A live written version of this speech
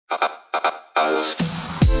Hi,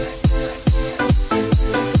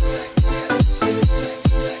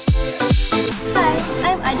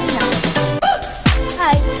 I'm Adina.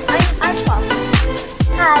 Hi, I'm Arfa.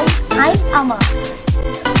 Hi, I'm Ama.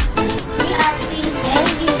 We are Team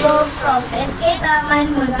Envigo from SK TAMAN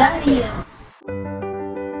MEGAH.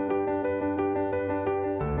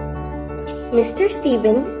 Mr.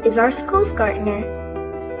 Stephen is our school's gardener.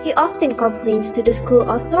 He often complains to the school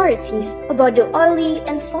authorities about the oily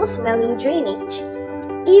and foul-smelling drainage,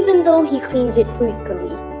 even though he cleans it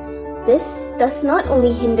frequently. This does not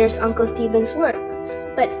only hinders Uncle Stephen's work,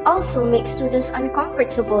 but also makes students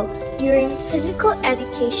uncomfortable during physical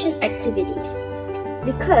education activities.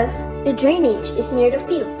 Because the drainage is near the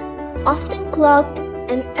field, often clogged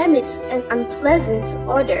and emits an unpleasant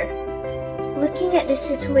odor. Looking at this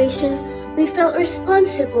situation, we felt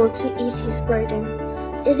responsible to ease his burden.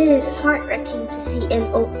 It is heart-wrenching to see an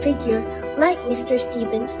old figure like Mr.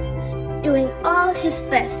 Stevens doing all his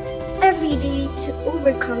best every day to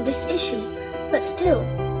overcome this issue, but still,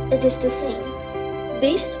 it is the same.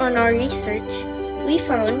 Based on our research, we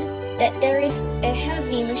found that there is a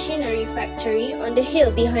heavy machinery factory on the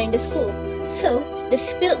hill behind the school, so the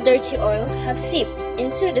spilled dirty oils have seeped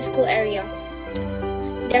into the school area.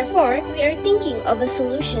 Therefore, we are thinking of a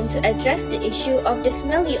solution to address the issue of the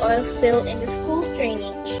smelly oil spill in the school's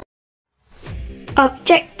drainage.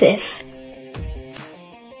 Objective: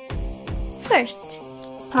 First,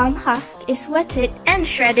 palm husk is wetted and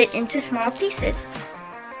shredded into small pieces.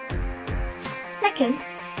 Second,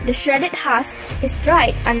 the shredded husk is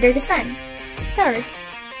dried under the sun. Third,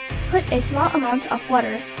 put a small amount of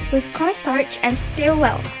water with cornstarch and stir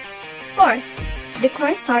well. Fourth, the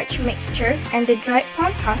cornstarch mixture and the dried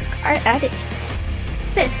palm husk are added.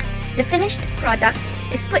 Fifth, the finished product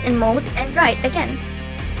is put in mold and dried again.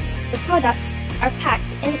 The products are packed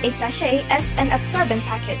in a sachet as an absorbent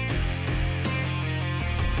packet.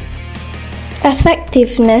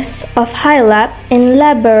 Effectiveness of HILAP in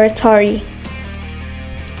laboratory.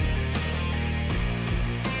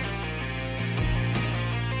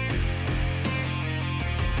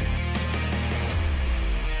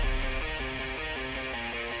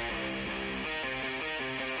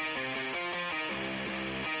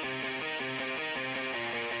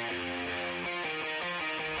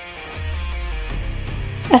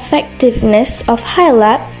 Effectiveness of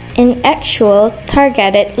HILAP in actual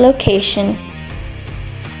targeted location.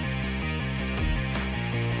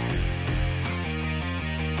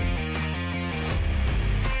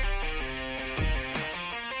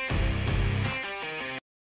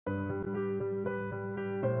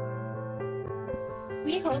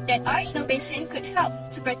 We hope that our innovation could help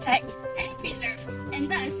to protect and preserve, and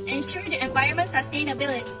thus ensure the environment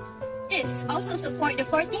sustainability. This also support the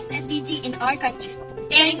 14th SDG in our country.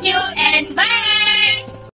 Thank you and bye!